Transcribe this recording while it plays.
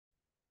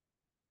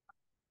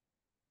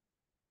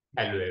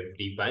Hello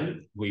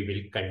everyone, we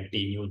will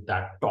continue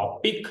the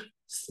topic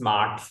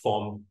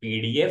Smartform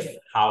PDF,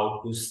 how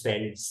to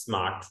send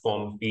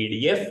Smartform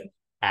PDF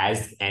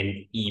as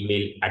an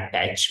email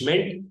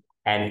attachment,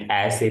 and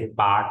as a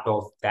part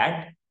of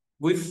that,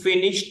 we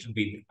finished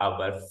with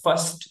our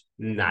first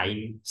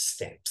 9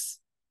 steps.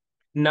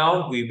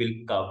 Now we will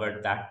cover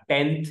the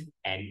 10th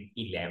and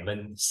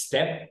 11th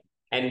step.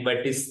 And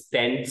what is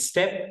 10th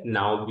step?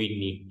 Now we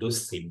need to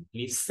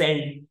simply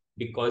send,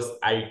 because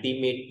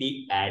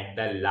ultimately at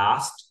the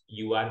last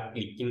you are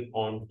clicking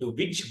on to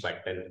which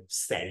button?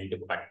 Send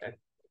button.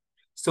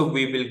 So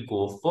we will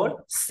go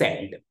for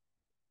send.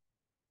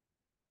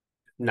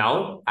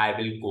 Now I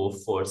will go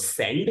for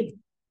send.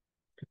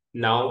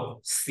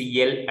 Now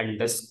CL_BCS,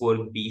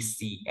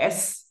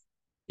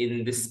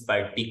 in this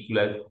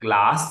particular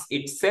class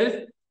itself,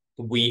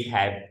 we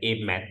have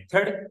a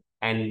method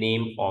and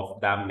name of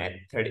the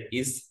method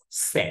is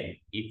send.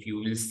 If you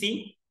will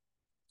see,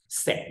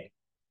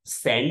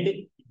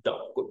 send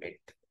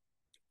document.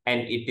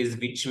 And it is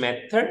which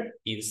method?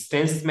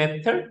 Instance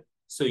method.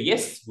 So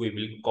yes, we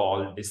will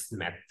call this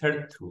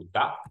method through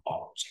the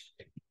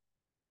object.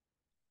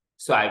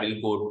 So I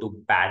will go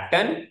to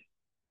pattern,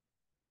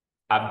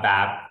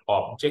 ABAP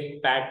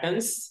object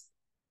patterns,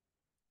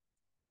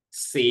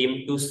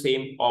 same to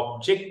same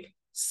object,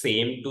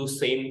 same to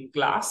same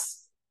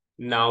class.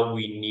 Now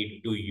we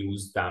need to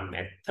use the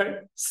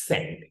method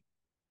send.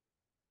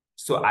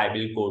 So I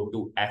will go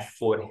to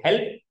F4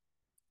 help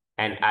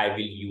and I will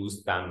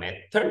use the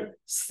method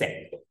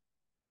send.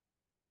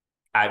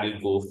 I will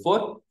go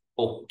for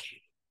OK.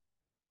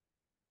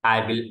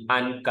 I will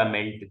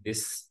uncomment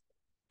this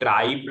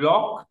try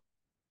block.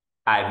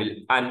 I will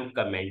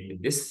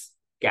uncomment this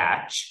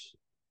catch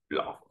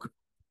block.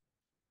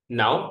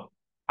 Now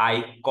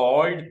I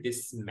called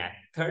this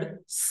method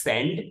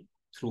send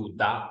through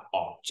the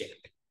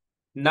object.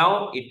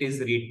 Now it is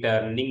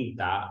returning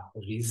the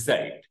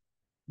result.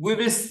 We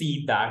will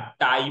see the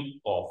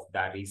type of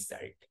the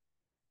result.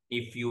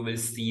 If you will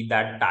see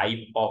the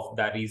type of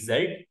the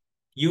result,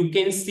 you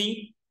can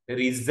see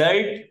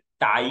result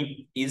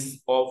type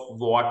is of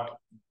what?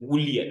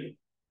 Boolean.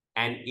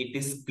 And it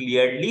is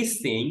clearly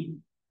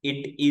saying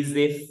it is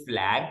a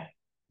flag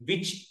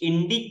which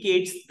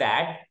indicates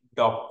that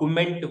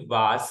document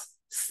was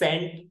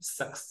sent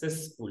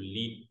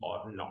successfully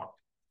or not.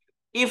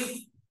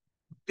 If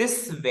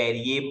this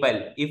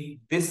variable, if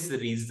this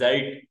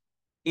result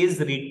is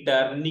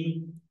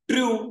returning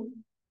true,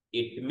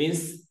 it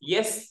means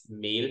yes,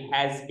 mail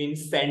has been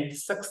sent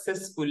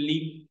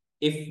successfully.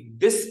 If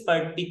this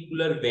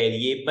particular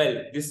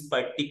variable, this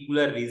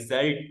particular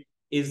result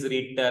is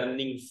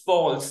returning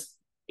false,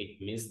 it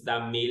means the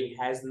mail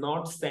has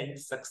not sent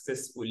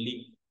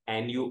successfully.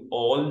 And you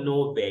all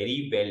know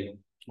very well,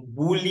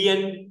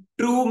 Boolean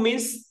true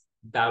means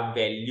the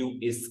value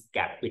is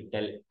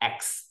capital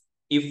X.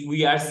 If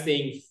we are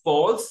saying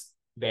false,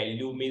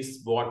 value means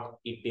what?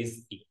 It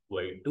is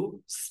equal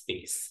to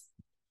space.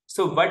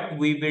 So what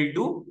we will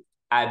do,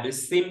 I will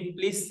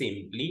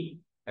simply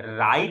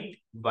write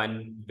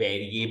one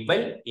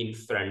variable in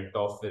front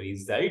of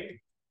result.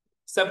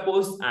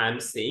 Suppose I am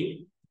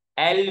saying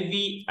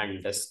LV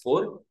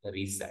underscore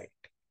result.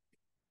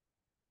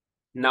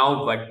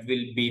 Now what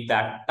will be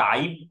the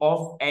type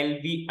of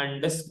LV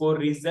underscore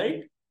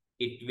result?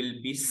 It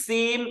will be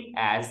same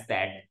as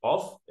that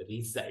of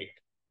result.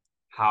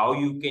 How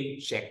you can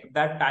check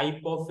the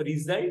type of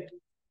result?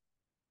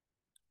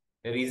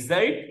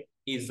 Result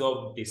is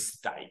of this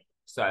type.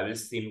 So I will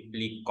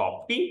simply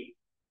copy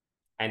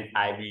and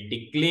I will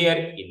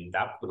declare in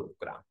the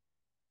program.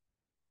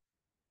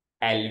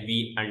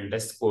 LV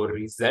underscore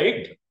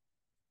result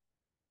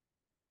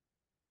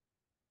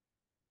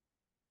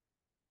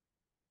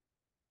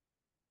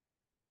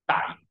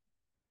type.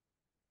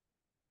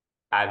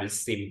 I will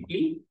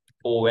simply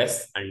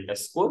OS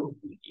underscore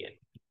Boolean.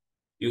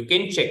 You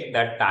can check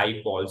the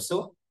type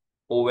also.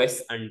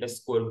 OS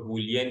underscore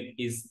Boolean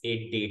is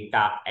a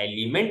data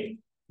element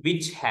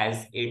which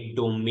has a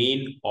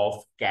domain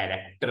of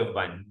character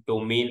 1,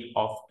 domain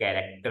of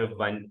character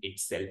 1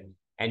 itself.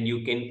 And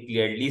you can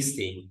clearly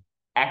say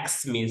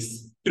X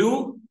means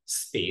true,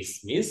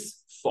 space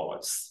means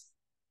false.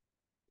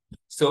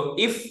 So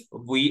if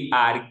we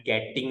are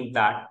getting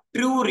the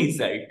true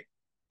result,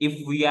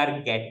 if we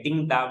are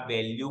getting the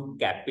value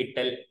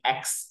capital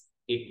X,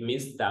 it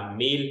means the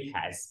mail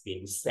has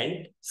been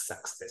sent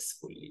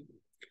successfully.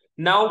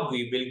 Now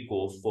we will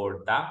go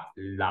for the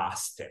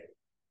last step.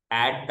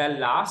 At the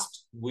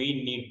last,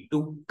 we need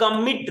to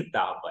commit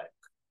the work.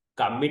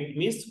 Commit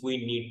means we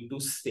need to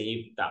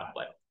save the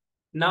work.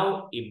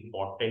 Now,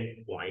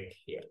 important point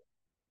here.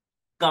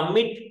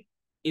 Commit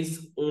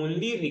is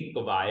only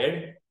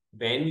required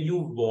when you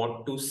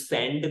want to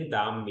send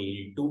the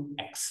mail to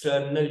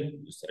external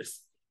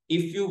users.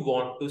 If you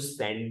want to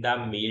send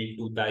the mail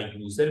to the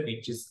user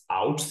which is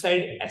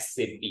outside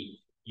SAP,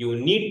 you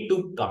need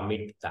to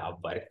commit the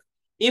work.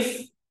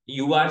 If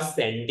you are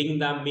sending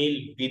the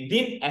mail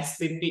within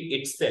SAP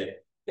itself,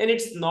 then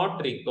it's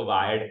not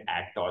required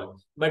at all.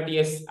 But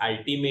yes,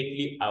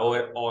 ultimately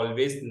our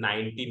always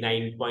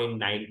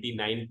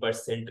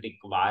 99.99%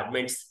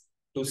 requirements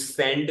to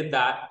send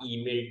the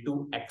email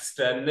to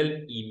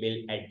external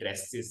email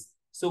addresses.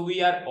 So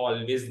we are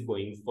always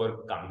going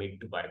for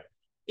commit work.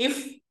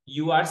 If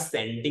you are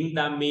sending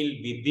the mail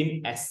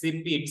within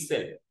SAP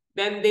itself,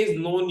 then there is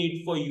no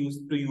need for you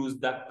to use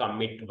the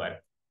commit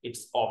work.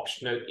 It's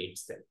optional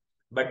itself.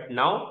 But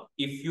now,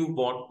 if you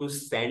want to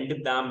send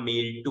the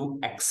mail to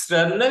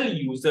external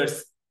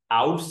users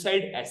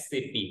outside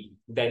SAP,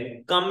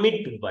 then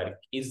commit work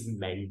is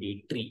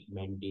mandatory.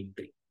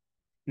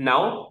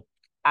 Now,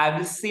 I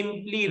will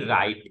simply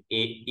write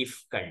a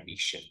if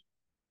condition.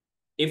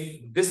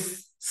 If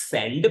this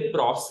send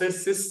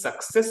process is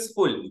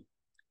successful,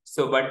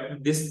 so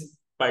what this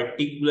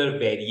particular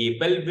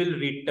variable will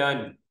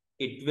return,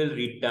 it will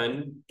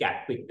return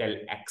capital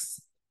X.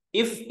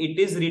 If it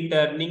is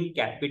returning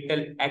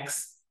capital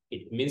X,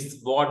 it means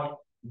what?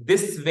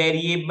 This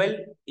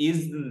variable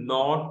is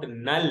not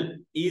null,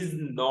 is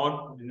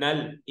not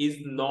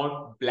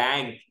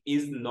blank,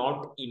 is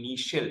not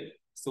initial.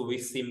 So we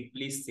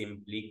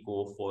simply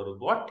go for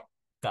what?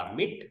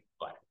 Commit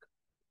work.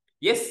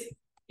 Yes,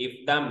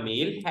 if the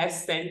mail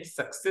has sent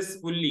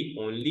successfully,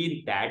 only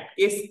in that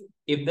case,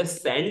 if the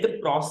send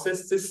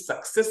process is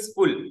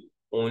successful,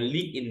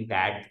 only in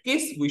that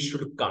case, we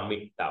should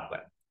commit the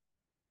work.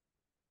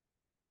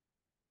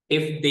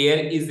 If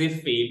there is a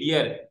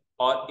failure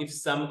or if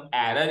some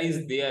error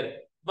is there,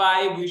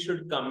 why we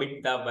should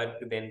commit the work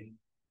then?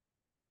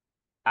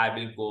 I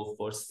will go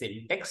for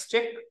syntax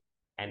check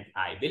and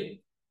I will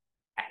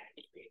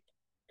activate.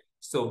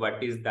 So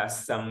what is the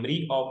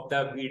summary of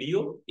the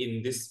video?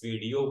 In this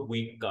video,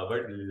 we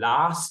covered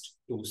last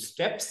two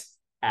steps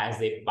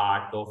as a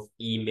part of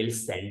email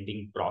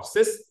sending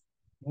process.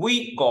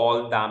 We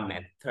call the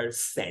method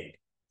send.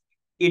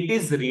 It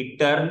is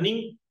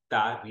returning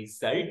the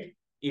result.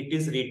 It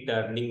is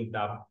returning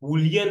the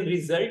Boolean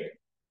result.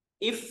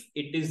 If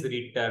it is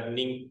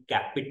returning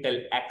capital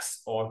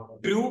X or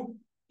true,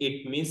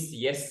 it means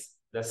yes,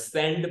 the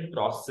send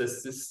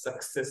process is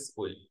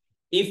successful.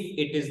 If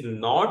it is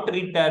not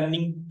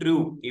returning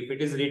true, if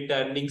it is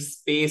returning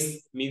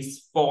space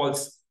means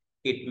false,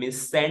 it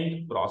means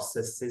send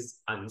process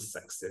is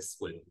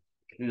unsuccessful.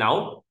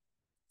 Now,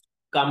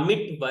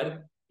 commit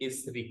work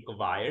is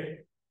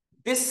required.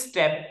 This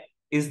step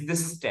is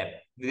this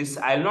step. This,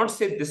 I'll not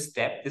say this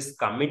step, this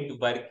commit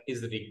work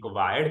is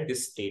required,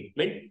 this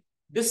statement.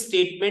 This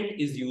statement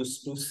is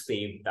used to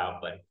save the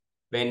work.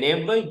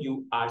 Whenever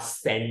you are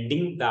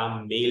sending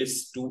the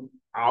mails to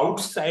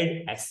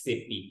outside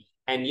SAP,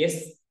 and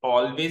yes,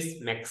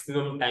 always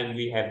maximum time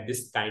we have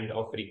this kind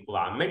of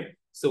requirement.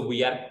 So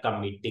we are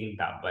committing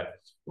the work.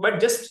 But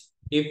just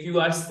if you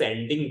are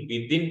sending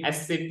within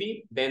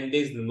SAP, then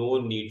there's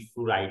no need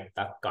to write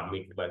the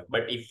commit work.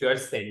 But if you are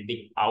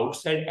sending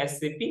outside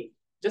SAP,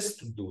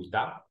 just do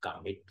the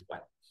commit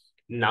work.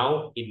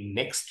 Now, in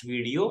next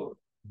video,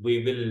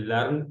 we will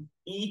learn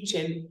each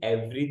and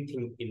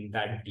everything in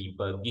that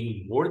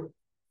debugging mode.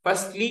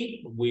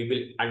 Firstly, we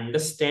will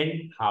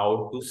understand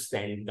how to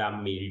send the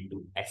mail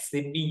to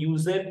SAP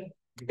user.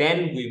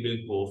 Then we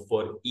will go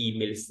for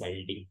email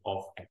sending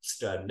of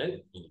external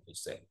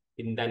user.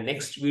 In the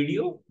next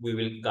video, we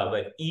will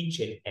cover each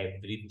and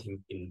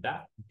everything in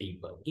the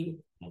debugging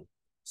mode.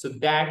 So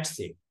that's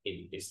it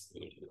in this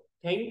video.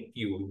 Thank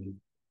you.